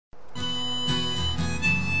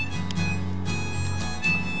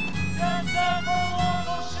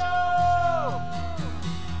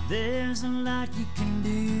There's a lot you can do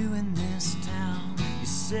in this town. You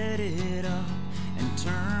set it up and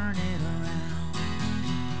turn it around.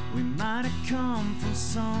 We might have come from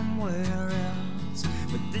somewhere else,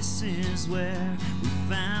 but this is where we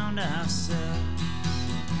found ourselves.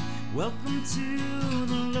 Welcome to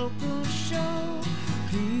the local show.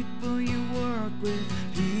 People you work with,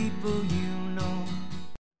 people you know.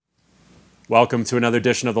 Welcome to another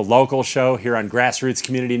edition of The Local Show here on Grassroots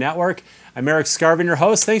Community Network. I'm Eric Scarvin, your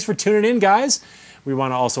host. Thanks for tuning in, guys. We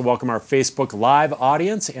want to also welcome our Facebook Live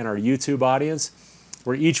audience and our YouTube audience.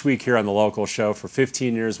 We're each week here on The Local Show. For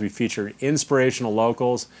 15 years, we featured inspirational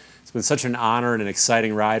locals. It's been such an honor and an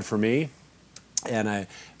exciting ride for me. And I'm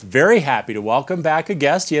very happy to welcome back a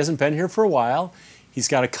guest. He hasn't been here for a while. He's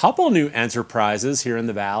got a couple new enterprises here in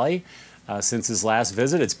the Valley. Since his last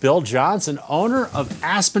visit. It's Bill Johnson, owner of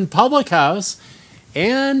Aspen Public House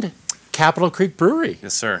and Capitol Creek Brewery.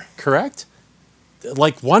 Yes, sir. Correct?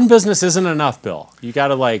 Like, one business isn't enough, Bill. You got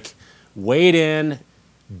to, wade in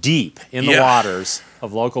deep in the waters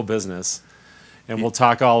of local business, and we'll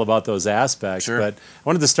talk all about those aspects. Sure. But I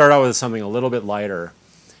wanted to start out with something a little bit lighter.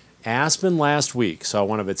 Aspen last week saw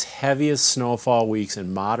one of its heaviest snowfall weeks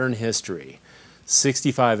in modern history.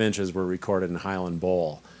 65 inches were recorded in Highland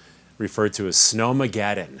Bowl, referred to as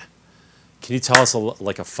Snowmageddon. Can you tell us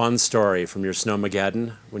a fun story from your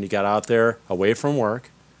Snowmageddon when you got out there away from work?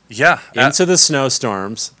 Yeah. Into the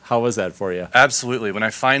snowstorms. How was that for you? Absolutely. When I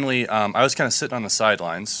finally, I was kind of sitting on the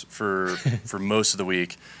sidelines for most of the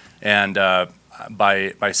week, and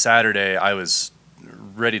by Saturday I was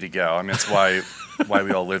ready to go. I mean, that's why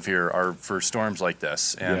we all live here are for storms like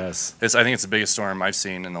this. And yes. I think it's the biggest storm I've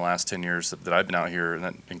seen in the last 10 years that I've been out here, and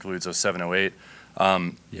that includes 07, 08.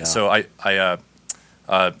 So I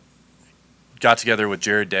got together with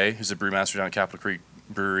Jared Day, who's a brewmaster down at Capitol Creek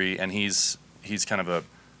Brewery, and he's kind of a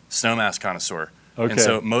snowmass connoisseur. Okay. And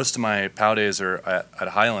so most of my POW days are at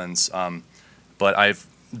Highlands, but I've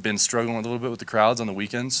been struggling a little bit with the crowds on the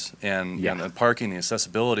weekends and the parking, the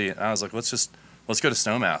accessibility. And I was like, let's go to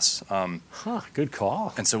Snowmass. Good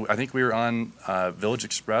call. And so I think we were on Village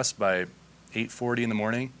Express by 8:40 in the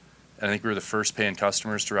morning. And I think we were the first paying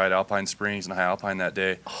customers to ride Alpine Springs and High Alpine that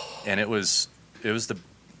day. And it was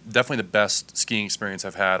definitely the best skiing experience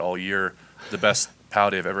I've had all year, the best POW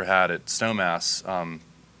day I've ever had at Snowmass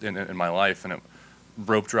in my life. And it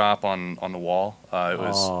rope drop on the wall.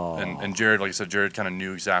 And Jared, like I said, Jared kind of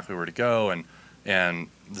knew exactly where to go and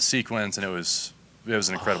the sequence, and it was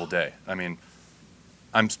an incredible day. I mean,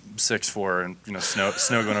 I'm 6'4", and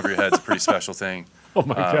snow going over your head is a pretty special thing. Oh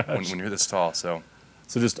my gosh. When you're this tall, So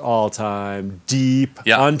just all-time, deep,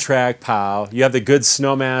 on-track POW. You have the good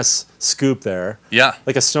Snowmass scoop there. Yeah.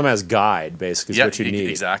 Like a Snowmass guide, basically, is what you need.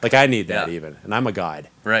 Exactly. Like, I need that even, and I'm a guide.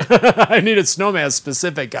 Right. I need a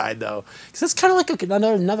Snowmass-specific guide, though, because it's kind of like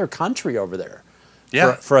another country over there.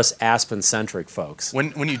 Yeah. For us Aspen-centric folks.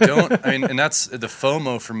 When you don't, I mean, and that's the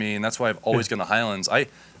FOMO for me, and that's why I've always gone to Highlands. I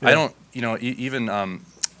don't, even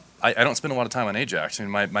I don't spend a lot of time on Ajax. I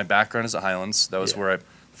mean, my background is at Highlands. That was where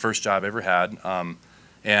first job I ever had.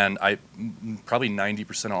 And I probably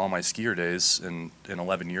 90% of all my skier days in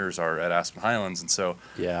 11 years are at Aspen Highlands. And so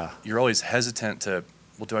you're always hesitant to,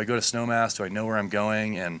 well, do I go to Snowmass? Do I know where I'm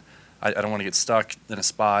going? And I don't want to get stuck in a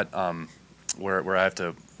spot where I have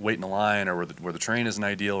to wait in a line, or where the train isn't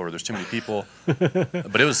ideal, or there's too many people.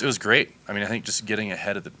 But it was great. I mean, I think just getting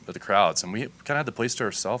ahead of the crowds. And we kind of had the place to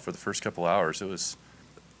ourselves for the first couple hours. It was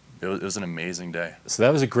an amazing day. So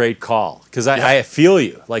that was a great call, because I feel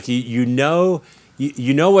you. Like, you know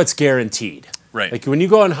what's guaranteed. Right. Like, when you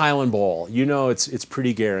go on Highland Bowl, it's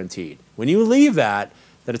pretty guaranteed. When you leave that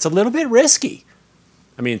it's a little bit risky.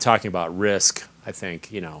 I mean, talking about risk, I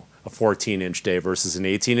think, a 14-inch day versus an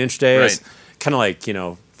 18-inch day is kind of like,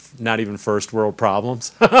 not even first world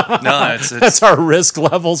problems. No, it's that's our risk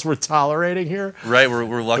levels we're tolerating here. Right,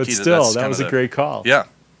 we're lucky. But still, that was a great call. Yeah.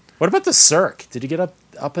 What about the Cirque? Did you get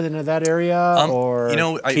up into that area, or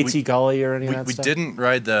KT Gully or any of that stuff? We didn't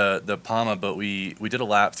ride the Palma, but we did a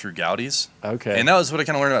lap through Gowdy's. Okay. And that was what I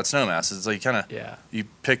kind of learned about Snowmass. It's like you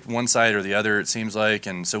pick one side or the other, it seems like.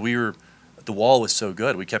 And so the wall was so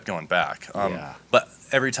good, we kept going back. But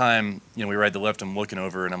every time we ride the lift, I'm looking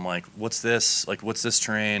over and I'm like, what's this? Like, what's this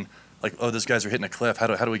terrain? Like, oh, those guys are hitting a cliff. How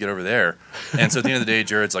do we get over there? And so at the end of the day,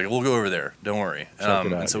 Jared's like, we'll go over there. Don't worry.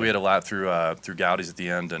 And so we had a lap through Gowdy's at the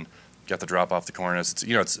end and got the drop off the cornice.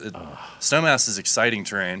 Snowmass is exciting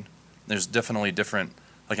terrain. There's definitely different,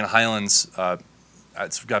 like in Highlands,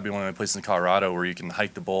 it's got to be one of the places in Colorado where you can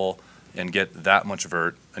hike the bowl and get that much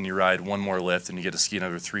vert, and you ride one more lift and you get to ski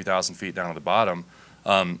another 3,000 feet down to the bottom.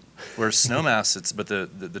 Whereas Snowmass, but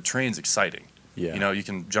the terrain's exciting. Yeah. You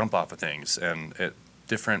can jump off of things, and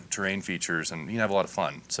different terrain features, and you can have a lot of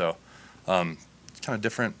fun. So, kind of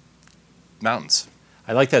different mountains.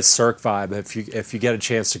 I like that Cirque vibe. If you get a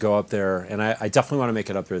chance to go up there, and I definitely want to make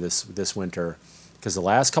it up there this winter, because the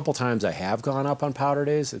last couple times I have gone up on Powder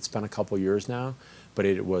Days, it's been a couple years now, but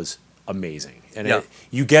it was amazing. And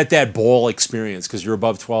you get that bowl experience because you're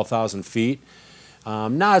above 12,000 feet.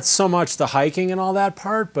 Not so much the hiking and all that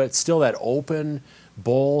part, but still that open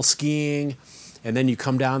bowl skiing. And then you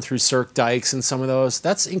come down through Cirque Dikes and some of those.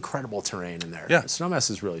 That's incredible terrain in there. Yeah. Snowmass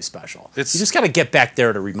is really special. You It's- just got to get back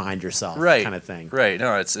there to remind yourself, Right. kind of thing. Right.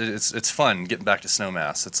 No, it's fun getting back to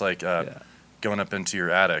Snowmass. It's like going up into your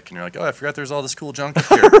attic and you're like, oh, I forgot there's all this cool junk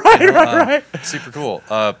up here. Right. Super cool.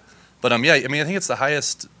 But yeah, I mean, I think it's the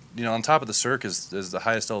highest. On top of the Cirque is the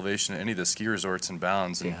highest elevation at any of the ski resorts and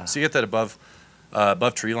bounds, and so you get that above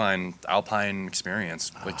tree line alpine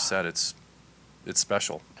experience. Like you said, it's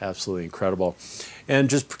special. Absolutely incredible. And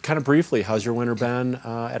just kind of briefly, how's your winter been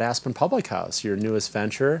at Aspen Public House, your newest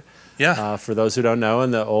venture? Yeah. For those who don't know,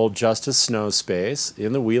 in the old Justice Snow space,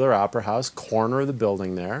 in the Wheeler Opera House, corner of the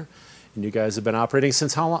building there. And you guys have been operating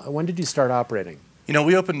since how long? When did you start operating?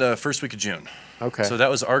 We opened first week of June. Okay. So that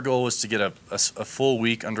was our goal, was to get a full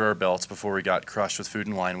week under our belts before we got crushed with Food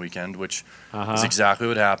and Wine Weekend, which is exactly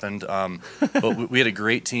what happened. But we had a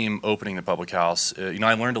great team opening the public house.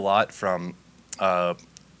 I learned a lot from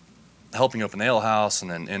helping open the ale house, and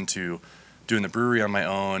then into doing the brewery on my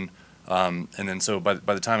own. And then so by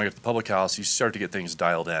the time I got to the public house, you start to get things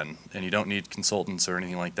dialed in, and you don't need consultants or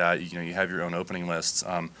anything like that. You have your own opening lists.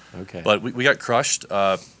 Okay. But we got crushed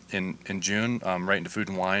in June, right into Food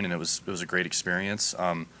and Wine, and it was a great experience.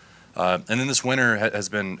 And then this winter has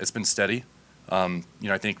been steady. I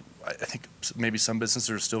think maybe some businesses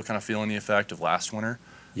are still kind of feeling the effect of last winter,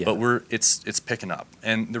 but it's picking up,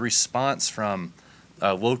 and the response from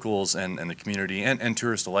locals and the community and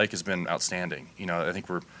tourists alike has been outstanding. I think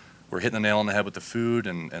we're hitting the nail on the head with the food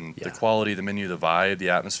and the quality, the menu, the vibe, the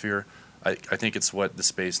atmosphere. I think it's what the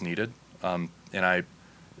space needed, and I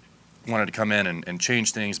wanted to come in and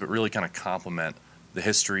change things, but really kind of complement the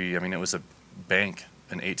history. I mean, it was a bank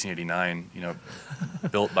in 1889,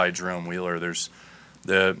 built by Jerome Wheeler. There's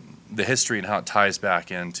the history and how it ties back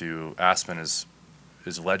into Aspen is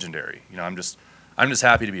legendary. I'm just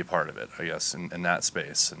happy to be a part of it, I guess, in that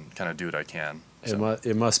space, and kind of do what I can. So.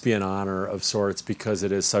 It must be an honor of sorts, because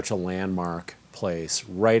it is such a landmark place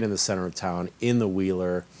right in the center of town in the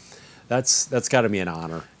Wheeler. That's got to be an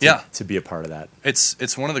honor to be a part of that.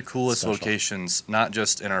 It's one of the coolest Special. locations, not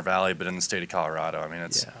just in our valley, but in the state of Colorado. I mean,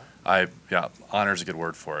 honor is a good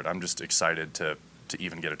word for it. I'm just excited to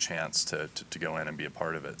even get a chance to go in and be a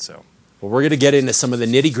part of it. So. Well, we're going to get into some of the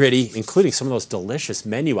nitty-gritty, including some of those delicious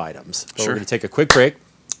menu items. But Sure. We're going to take a quick break,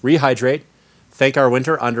 rehydrate, thank our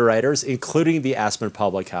winter underwriters, including the Aspen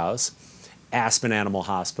Public House, Aspen Animal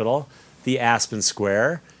Hospital, the Aspen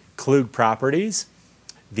Square, Klug Properties,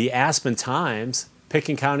 the Aspen Times,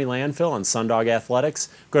 Pitkin County Landfill, and Sundog Athletics.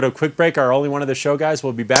 Go to a quick break. Our only one of the show guys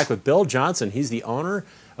will be back with Bill Johnson. He's the owner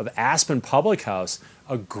of Aspen Public House,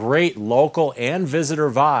 a great local and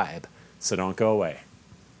visitor vibe. So don't go away.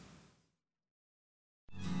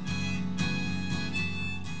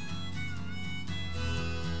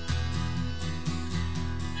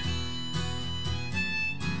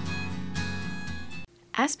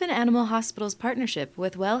 Aspen Animal Hospital's partnership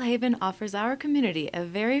with Wellhaven offers our community a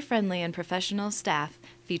very friendly and professional staff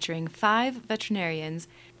featuring 5 veterinarians,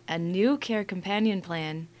 a new care companion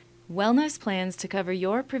plan, wellness plans to cover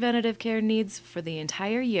your preventative care needs for the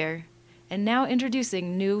entire year, and now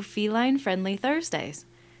introducing new feline-friendly Thursdays.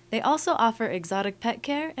 They also offer exotic pet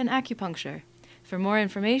care and acupuncture. For more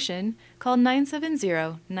information, call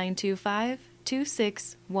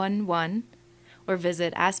 970-925-2611 or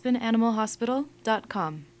visit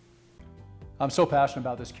aspenanimalhospital.com. I'm so passionate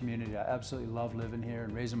about this community. I absolutely love living here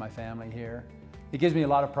and raising my family here. It gives me a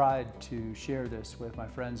lot of pride to share this with my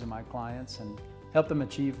friends and my clients and help them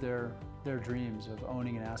achieve their dreams of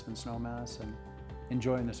owning an Aspen Snowmass and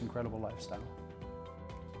enjoying this incredible lifestyle.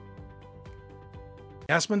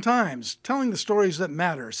 Aspen Times, telling the stories that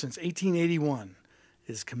matter since 1881,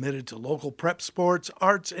 is committed to local prep sports,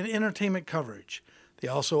 arts, and entertainment coverage. They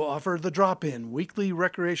also offer The Drop-In, weekly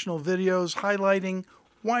recreational videos highlighting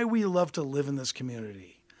why we love to live in this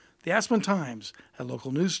community. The Aspen Times, at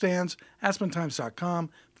local newsstands, aspentimes.com,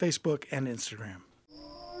 Facebook, and Instagram.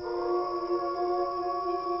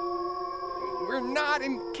 We're not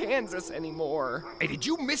in Kansas anymore. Hey, did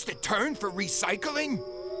you miss the turn for recycling?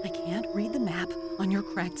 I can't read the map on your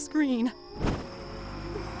cracked screen.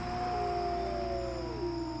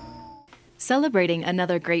 Celebrating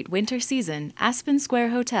another great winter season, Aspen Square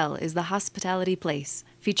Hotel is the hospitality place.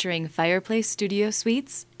 featuring fireplace studio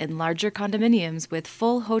suites and larger condominiums with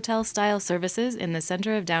full hotel-style services in the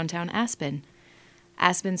center of downtown Aspen.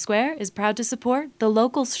 Aspen Square is proud to support the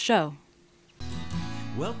Locals Show.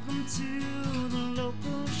 Welcome to the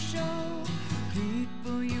local show.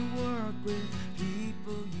 People you work with,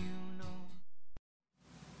 people you know.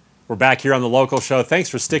 We're back here on the Local Show. Thanks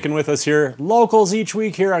for sticking with us here. Locals each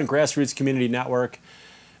week here on Grassroots Community Network,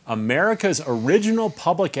 America's original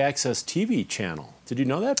public access TV channel. Did you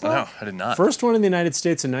know that, Bob? No, I did not. First one in the United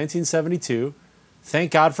States in 1972.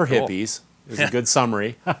 Thank God for Cool. hippies. It was a good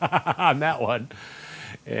summary on that one.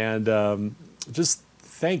 And just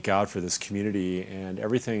thank God for this community and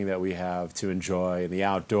everything that we have to enjoy in the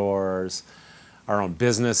outdoors, our own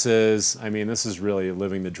businesses. I mean, this is really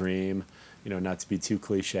living the dream, not to be too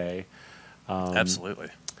cliche. Absolutely.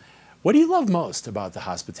 What do you love most about the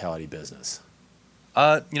hospitality business?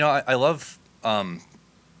 I love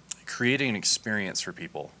creating an experience for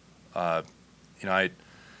people. I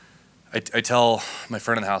tell my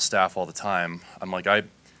front of the house staff all the time, I'm like,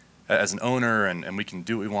 as an owner, and we can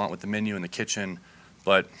do what we want with the menu in the kitchen,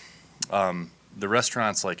 but the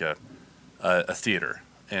restaurant's like a theater,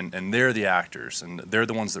 and they're the actors, and they're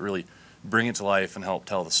the ones that really bring it to life and help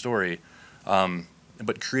tell the story.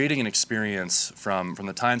 But creating an experience from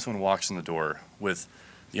the time someone walks in the door with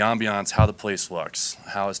the ambiance, how the place looks,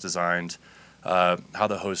 how it's designed, how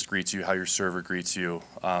the host greets you, how your server greets you,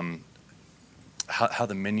 how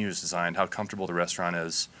the menu is designed, how comfortable the restaurant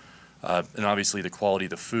is, and obviously the quality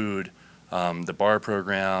of the food, the bar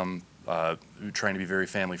program, trying to be very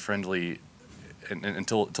family friendly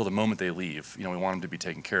until the moment they leave. We want them to be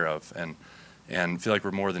taken care of, and feel like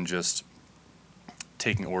we're more than just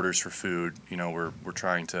taking orders for food. We're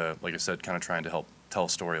trying to, like I said, kind of trying to help tell a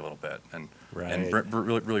story a little bit, and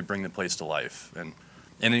really bring the place to life, and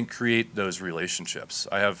then create those relationships.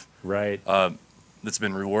 I have that's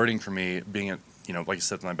been rewarding for me, being at, like I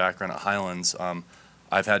said, my background at Highlands.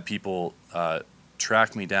 I've had people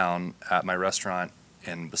track me down at my restaurant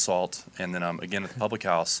in Basalt, and then again at the Public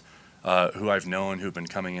House, who I've known, who've been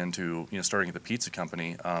coming into, starting at the pizza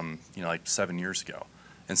company, like 7 years ago.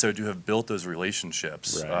 And so to have built those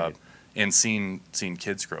relationships and seen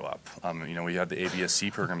kids grow up. We had the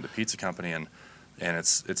ABSC program at the pizza company, and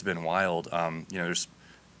it's been wild. There's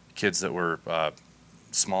kids that were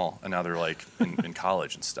small, and now they're like in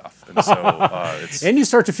college and stuff. And so it's... And you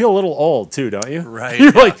start to feel a little old too, don't you? Right.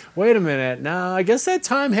 You're like, wait a minute, no, I guess that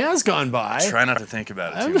time has gone by. Try not to think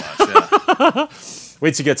about it too much, yeah.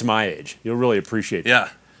 Wait till you get to my age. You'll really appreciate that. Yeah.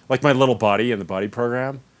 Like my little buddy in the buddy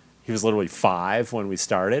program, he was literally 5 when we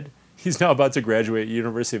started. He's now about to graduate at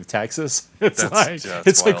University of Texas.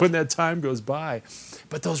 It's like when that time goes by.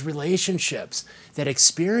 But those relationships, that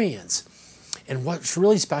experience, and what's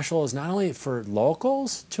really special is not only for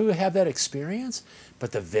locals to have that experience,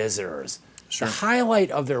 but the visitors. Sure. The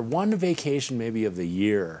highlight of their one vacation maybe of the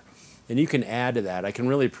year. And you can add to that. I can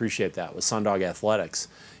really appreciate that with Sundog Athletics.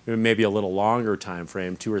 Maybe a little longer time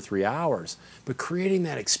frame, 2 or 3 hours, but creating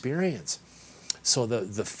that experience. So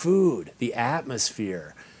the food, the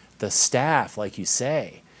atmosphere, the staff, like you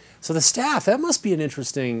say. So the staff, that must be an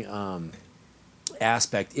interesting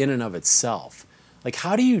aspect in and of itself. Like,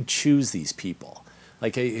 how do you choose these people?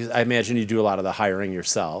 Like, I imagine you do a lot of the hiring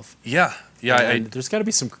yourself. Yeah. And there's got to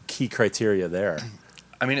be some key criteria there.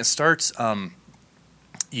 I mean, it starts. What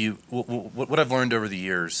I've learned over the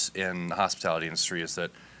years in the hospitality industry is that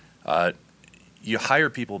you hire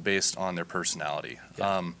people based on their personality.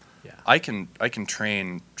 I can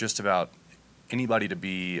train just about anybody to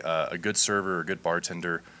be a good server or a good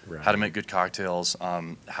bartender, how to make good cocktails,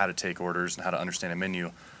 how to take orders, and how to understand a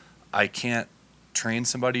menu. I can't train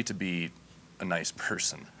somebody to be a nice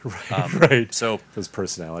person. Right. So those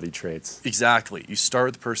personality traits. Exactly. You start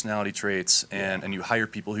with the personality traits, and you hire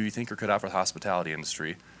people who you think are cut out for the hospitality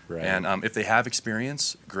industry. Right. And if they have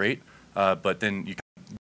experience, great. But then you can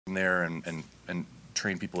go from there and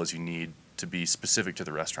train people as you need to be specific to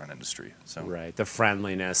the restaurant industry. So right, the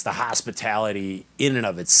friendliness, the hospitality in and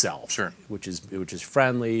of itself. Sure. Which is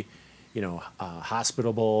friendly,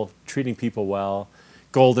 hospitable, treating people well.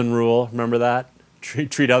 Golden rule, remember that?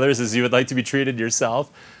 Treat others as you would like to be treated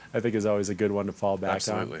yourself. I think is always a good one to fall back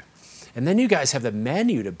Absolutely. on. And then you guys have the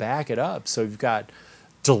menu to back it up. So you've got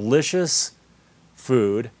delicious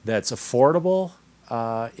food that's affordable,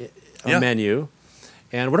 menu.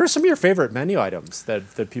 And what are some of your favorite menu items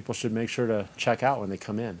that people should make sure to check out when they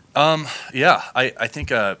come in? I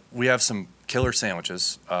think we have some killer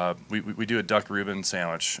sandwiches. We do a duck Reuben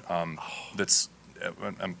sandwich that's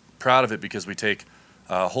I'm proud of it because we take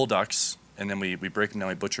whole ducks and then we break them down,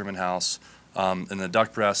 we butcher them in house, and the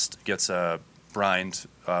duck breast gets a brined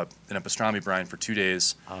in a pastrami brine for 2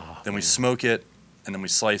 days. Then we smoke it, and then we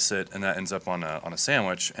slice it, and that ends up on a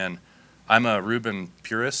sandwich. And I'm a Reuben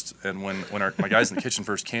purist, and when my guys in the kitchen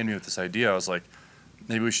first came to me with this idea, I was like,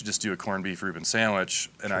 maybe we should just do a corned beef Reuben sandwich.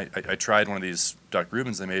 And I tried one of these duck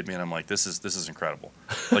Reubens they made me, and I'm like, this is incredible.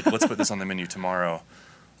 Like, let's put this on the menu tomorrow.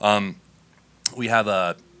 We have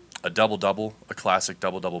a double-double, a classic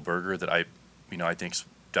double-double burger that I think's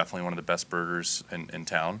definitely one of the best burgers in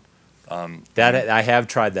town. That I have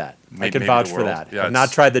tried that. I can vouch for that. Yeah, I've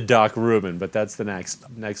not tried the duck Reuben, but that's the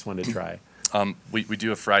next one to try. We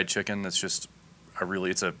do a fried chicken that's just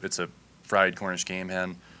it's a fried Cornish game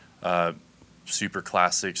hen, super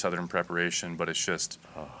classic Southern preparation, but it's just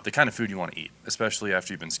the kind of food you want to eat, especially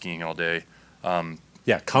after you've been skiing all day.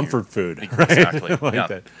 Comfort food, right? Exactly.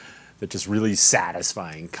 Like that just really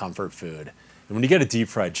satisfying comfort food. And when you get a deep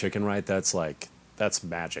fried chicken, right, that's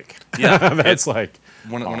magic. Yeah, that's like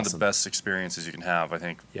one of the awesome. best experiences you can have, I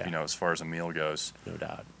think. Yeah. As far as a meal goes. No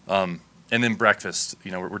doubt. And then breakfast.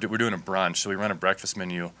 We're doing a brunch, so we run a breakfast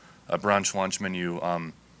menu, a brunch lunch menu,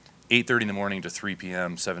 8:30 in the morning to 3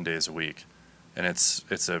 p.m. 7 days a week, and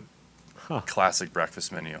it's a classic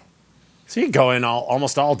breakfast menu. So you can go in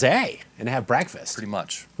almost all day and have breakfast. Pretty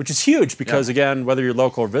much. Which is huge because, again, whether you're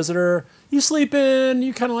local or visitor, you sleep in,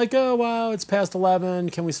 you kind of like, oh, wow, it's past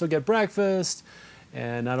 11. Can we still get breakfast?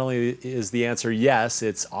 And not only is the answer yes,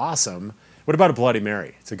 it's awesome. What about a Bloody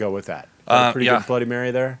Mary to go with that? Pretty good Bloody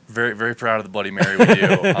Mary there? Very, very proud of the Bloody Mary we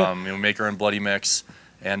do. We make our own Bloody Mix.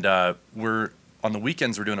 And on the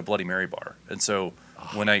weekends, we're doing a Bloody Mary bar. And so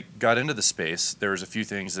when I got into the space, there was a few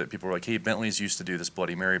things that people were like, hey, Bentley's used to do this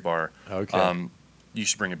Bloody Mary bar. Okay. You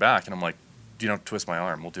should bring it back. And I'm like, you don't twist my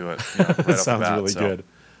arm. We'll do it right off the bat. Sounds really good.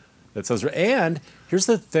 That sounds right. And here's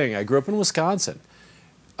the thing. I grew up in Wisconsin.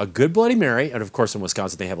 A good Bloody Mary, and of course in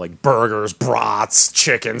Wisconsin they have like burgers, brats,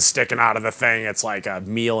 chicken sticking out of the thing. It's like a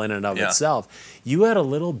meal in and of itself. You had a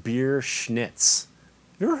little beer schnitz.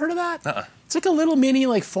 You ever heard of that? Uh-uh. It's like a little mini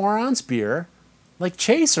 4-ounce beer, like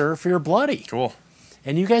chaser for your Bloody. Cool.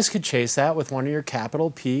 And you guys could chase that with one of your Capitol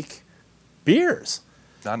Peak beers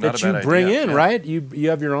Not that a you bad bring idea. in, Yeah. right? You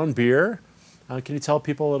have your own beer. Can you tell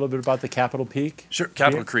people a little bit about the Capitol Peak? Sure,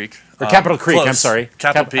 Capitol Creek. Or Capitol Creek, close. I'm sorry.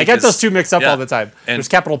 Capitol Peak I get is- those two mixed up yeah. all the time. And There's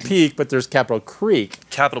Capitol Peak, but there's Capitol Creek.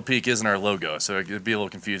 Capitol Peak isn't our logo, so it'd be a little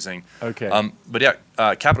confusing. Okay. But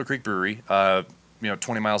yeah, Capitol Creek Brewery,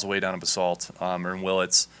 20 miles away down in Basalt, or in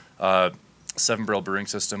Willits, 7-barrel brewing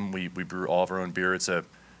system. We brew all of our own beer. It's a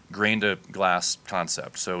grain to glass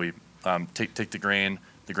concept. So we take the grain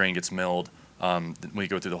gets milled. We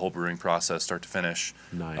go through the whole brewing process, start to finish.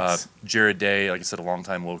 Nice. Jared Day, like I said, a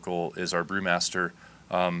longtime local, is our brewmaster.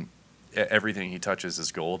 Everything he touches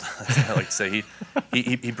is gold. I like to say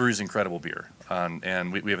he brews incredible beer,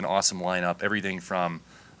 and we have an awesome lineup. Everything from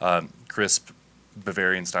crisp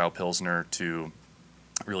Bavarian style Pilsner to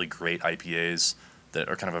really great IPAs that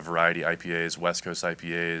are kind of a variety IPAs, West Coast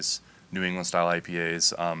IPAs, New England style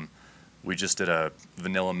IPAs. We just did a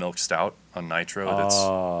vanilla milk stout on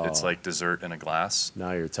nitro. It's like dessert in a glass.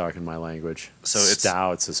 Now you're talking my language. So it's-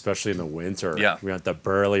 stouts, especially in the winter. Yeah. We want the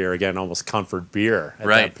burlier, again, almost comfort beer at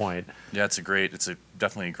Right. that point. Yeah, it's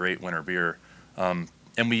definitely a great winter beer. And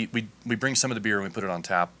we bring some of the beer and we put it on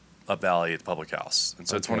tap up valley at the public house. And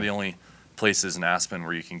so it's one of the only places in Aspen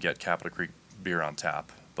where you can get Capitol Creek beer on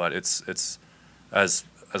tap. But it's as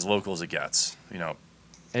local as it gets, And you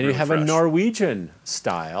really have fresh. a Norwegian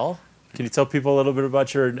style. Can you tell people a little bit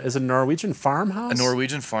about is it a Norwegian farmhouse? A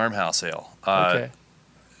Norwegian farmhouse ale. Okay.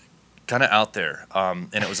 Kind of out there.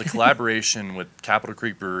 And it was a collaboration with Capitol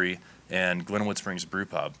Creek Brewery and Glenwood Springs Brew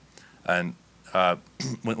Pub. And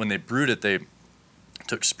when they brewed it, they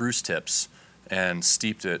took spruce tips and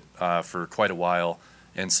steeped it for quite a while.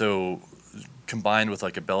 And so combined with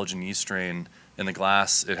like a Belgian yeast strain in the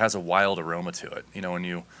glass, it has a wild aroma to it. When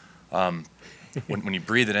you when you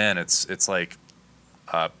breathe it in, it's like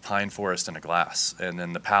pine forest in a glass, and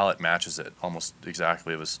then the palate matches it almost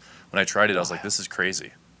exactly. It was when I tried it, I was like, this is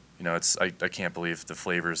crazy. I can't believe the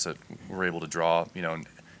flavors that we're able to draw, and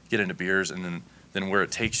get into beers, and then where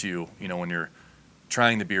it takes you, when you're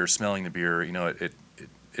trying the beer, smelling the beer,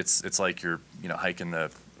 it's like you're hiking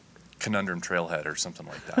the Conundrum Trailhead or something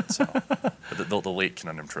like that. So the late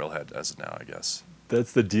Conundrum Trailhead as of now, I guess.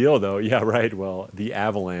 That's the deal, though. Yeah, right. Well, the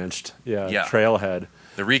avalanched, trailhead.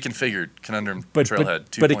 The reconfigured Conundrum Trailhead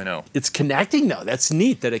 2.0. It's connecting, though. That's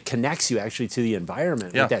neat that it connects you actually to the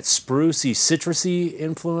environment. Yeah. With that sprucey, citrusy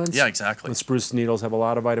influence. Yeah, exactly. And spruce needles have a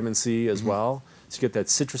lot of vitamin C as well. So you get that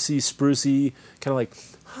citrusy, sprucey, kind of like,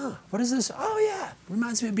 what is this? Oh, yeah.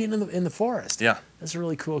 Reminds me of being in the forest. Yeah. That's a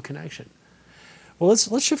really cool connection. Well,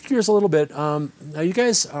 let's shift gears a little bit. Now, you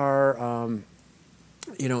guys are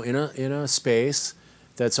in a space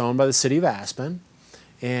that's owned by the city of Aspen,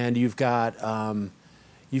 and you've got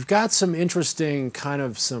some interesting kind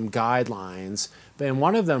of some guidelines, and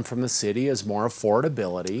one of them from the city is more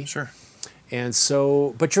affordability. Sure. And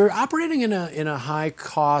so, but you're operating in a high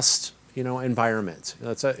cost, environment.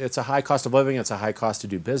 It's a high cost of living. It's a high cost to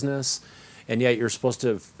do business, and yet you're supposed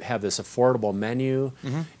to have this affordable menu.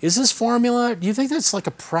 Mm-hmm. Is this formula? Do you think that's like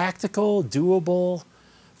a practical, doable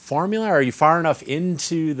formula? Are you far enough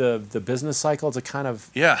into the business cycle to kind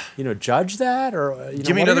of judge that, or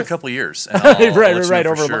give me another couple of years? And I'll right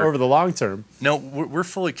sure. over the long term. No, we're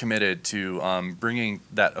fully committed to bringing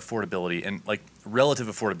that affordability, and like relative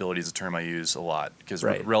affordability is a term I use a lot because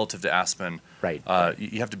relative to Aspen,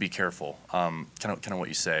 you have to be careful, kind of what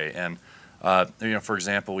you say. And for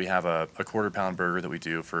example, we have a quarter-pound burger that we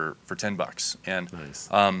do for $10, and nice.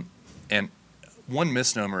 And one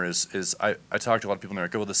misnomer is I talk to a lot of people and they're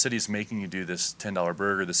like, well, the city's making you do this $10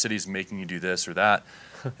 burger, the city's making you do this or that.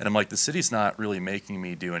 And I'm like, the city's not really making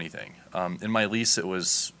me do anything. In my lease, it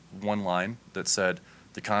was one line that said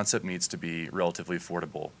the concept needs to be relatively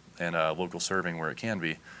affordable and local serving where it can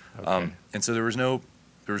be. Okay. And so there was no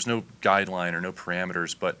guideline or no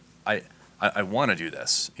parameters, but I want to do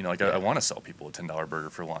this. I want to sell people a $10 burger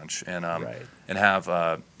for lunch and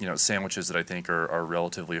have sandwiches that I think are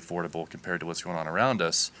relatively affordable compared to what's going on around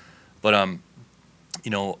us. But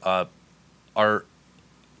our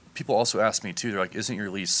people also ask me too. They're like, "Isn't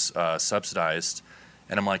your lease subsidized?"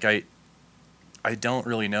 And I'm like, I don't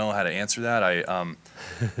really know how to answer that.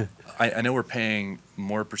 I know we're paying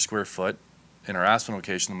more per square foot in our Aspen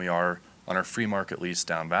location than we are on our free market lease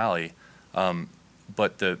down Valley,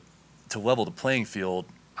 but to level the playing field,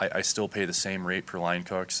 I still pay the same rate per line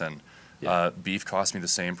cooks, and beef costs me the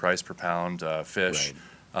same price per pound. Fish,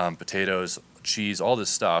 potatoes, cheese, all this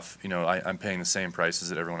stuff. I'm paying the same prices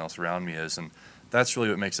that everyone else around me is, and that's really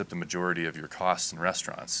what makes up the majority of your costs in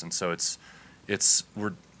restaurants. And so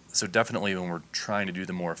so definitely when we're trying to do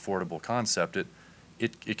the more affordable concept,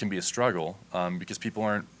 it can be a struggle because people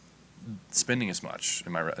aren't spending as much.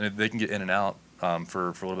 They can get in and out for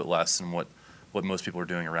a little bit less than what most people are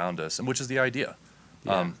doing around us, and which is the idea.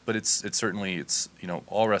 But it's certainly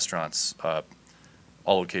all restaurants,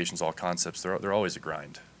 all locations, all concepts. They're always a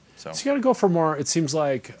grind. So you got to go for more. It seems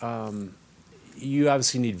like you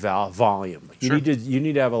obviously need volume. You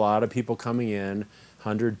need to have a lot of people coming in,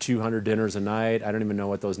 100, 200 dinners a night. I don't even know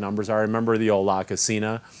what those numbers are. I remember the old La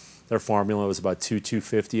Casina. Their formula was about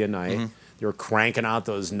 $250 a night. Mm-hmm. They were cranking out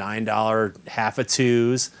those $9 half a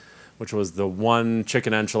twos, which was the one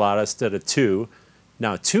chicken enchilada instead of two.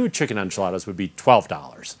 Now, 2 chicken enchiladas would be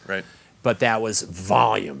 $12. Right. But that was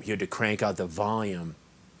volume. You had to crank out the volume,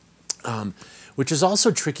 which is also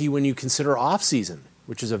tricky when you consider off-season,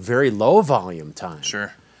 which is a very low volume time.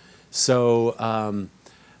 Sure. So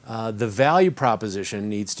the value proposition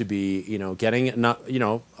needs to be, getting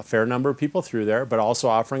a fair number of people through there, but also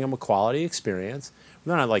offering them a quality experience.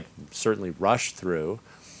 We're not certainly rush through.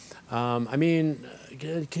 Can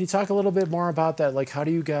you talk a little bit more about that? Like, how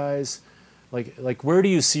do you guys, where do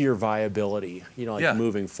you see your viability,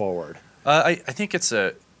 moving forward? I think it's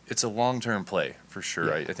a long-term play for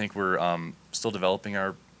sure. Yeah. I think we're still developing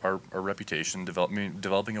our reputation,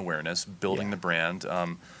 developing awareness, building the brand,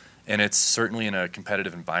 and it's certainly in a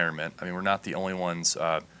competitive environment. I mean, we're not the only ones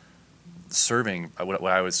serving what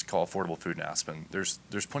I always call affordable food in Aspen. There's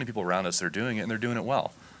plenty of people around us that are doing it, and they're doing it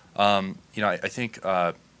well. I think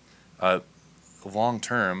long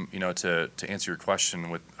term, to answer your question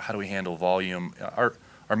with how do we handle volume,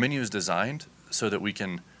 our menu is designed so that we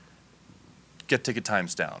can get ticket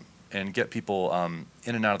times down and get people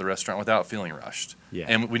in and out of the restaurant without feeling rushed. Yeah.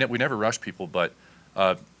 And we never rush people, but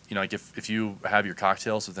if you have your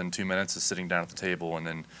cocktails within 2 minutes of sitting down at the table, and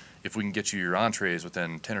then if we can get you your entrees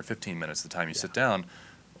within 10 or 15 minutes of the time you sit down,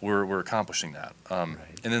 we're accomplishing that. And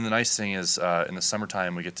then the nice thing is in the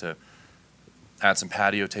summertime we get to add some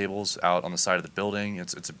patio tables out on the side of the building.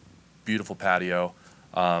 It's a beautiful patio,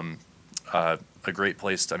 a great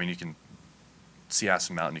place. You can see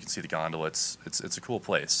Aspen Mountain, you can see the gondola. It's a cool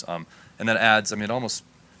place, and that adds. It almost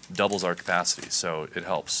doubles our capacity, so it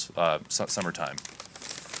helps summertime.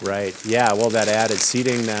 Right. Yeah. Well, that added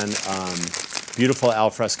seating then, beautiful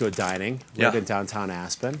alfresco dining right in downtown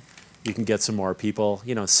Aspen. You can get some more people,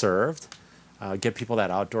 served, get people that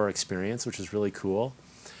outdoor experience, which is really cool.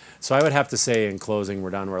 So I would have to say in closing, we're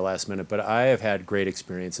down to our last minute, but I have had great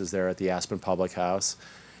experiences there at the Aspen Public House.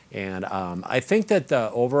 And I think that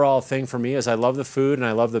the overall thing for me is I love the food and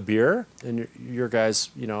I love the beer, and your guys,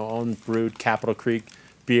 own brewed Capitol Creek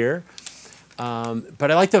beer.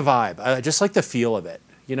 But I like the vibe. I just like the feel of it,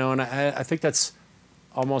 and I think that's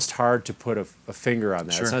almost hard to put a finger on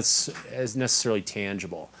that. Sure. It's not as necessarily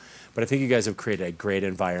tangible. But I think you guys have created a great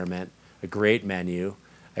environment, a great menu.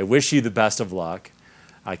 I wish you the best of luck.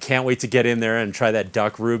 I can't wait to get in there and try that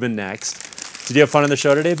duck Reuben next. Did you have fun on the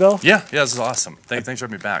show today, Bill? Yeah, this is awesome. Thanks for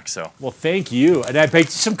having me back. So. Well, thank you. And I baked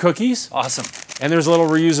you some cookies. Awesome. And there's a little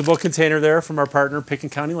reusable container there from our partner, Picken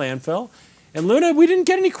County Landfill. And Luna, we didn't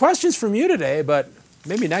get any questions from you today, but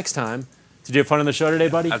maybe next time. Did you have fun on the show today,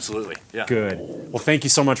 buddy? Absolutely. Yeah. Good. Well, thank you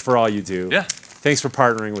so much for all you do. Yeah. Thanks for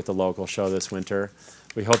partnering with the local show this winter.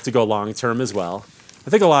 We hope to go long-term as well. I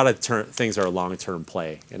think a lot of things are a long-term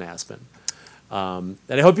play in Aspen. And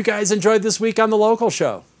I hope you guys enjoyed this week on the local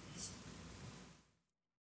show.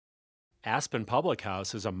 Aspen Public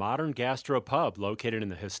House is a modern gastropub located in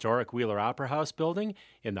the historic Wheeler Opera House building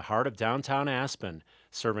in the heart of downtown Aspen,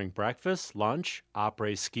 serving breakfast, lunch,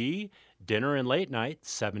 après-ski, dinner, and late night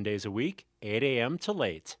 7 days a week, 8 a.m. to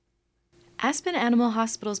late. Aspen Animal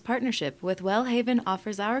Hospital's partnership with Wellhaven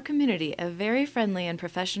offers our community a very friendly and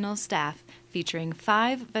professional staff featuring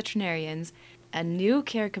 5 veterinarians, a new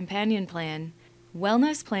care companion plan,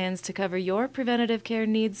 wellness plans to cover your preventative care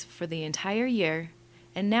needs for the entire year,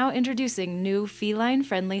 and now introducing new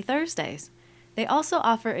feline-friendly Thursdays. They also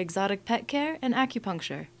offer exotic pet care and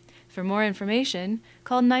acupuncture. For more information,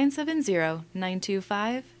 call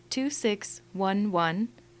 970-925-2611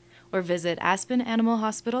 or visit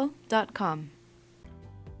aspenanimalhospital.com.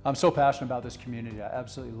 I'm so passionate about this community. I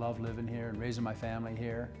absolutely love living here and raising my family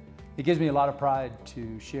here. It gives me a lot of pride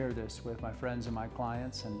to share this with my friends and my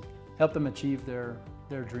clients and help them achieve their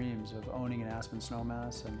dreams of owning an Aspen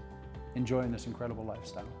Snowmass and enjoying this incredible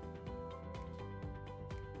lifestyle.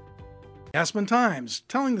 Aspen Times,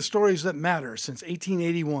 telling the stories that matter since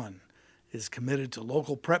 1881, is committed to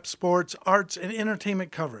local prep sports, arts, and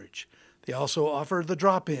entertainment coverage. They also offer The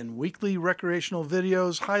Drop-In, weekly recreational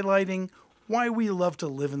videos highlighting why we love to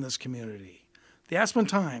live in this community. The Aspen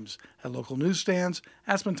Times at local newsstands,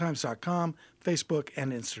 aspentimes.com, Facebook,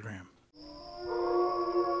 and Instagram.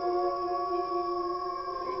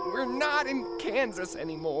 We're not in Kansas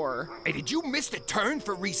anymore. Hey, did you miss the turn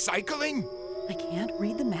for recycling? I can't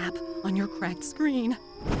read the map on your cracked screen.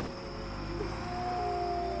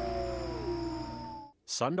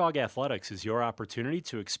 Sundog Athletics is your opportunity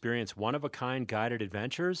to experience one-of-a-kind guided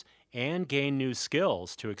adventures and gain new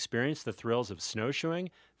skills to experience the thrills of snowshoeing,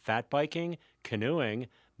 fat biking, canoeing,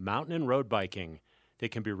 mountain and road biking. They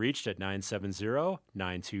can be reached at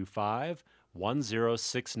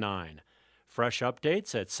 970-925-1069. Fresh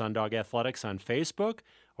updates at Sundog Athletics on Facebook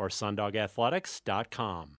or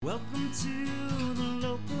sundogathletics.com. Welcome to the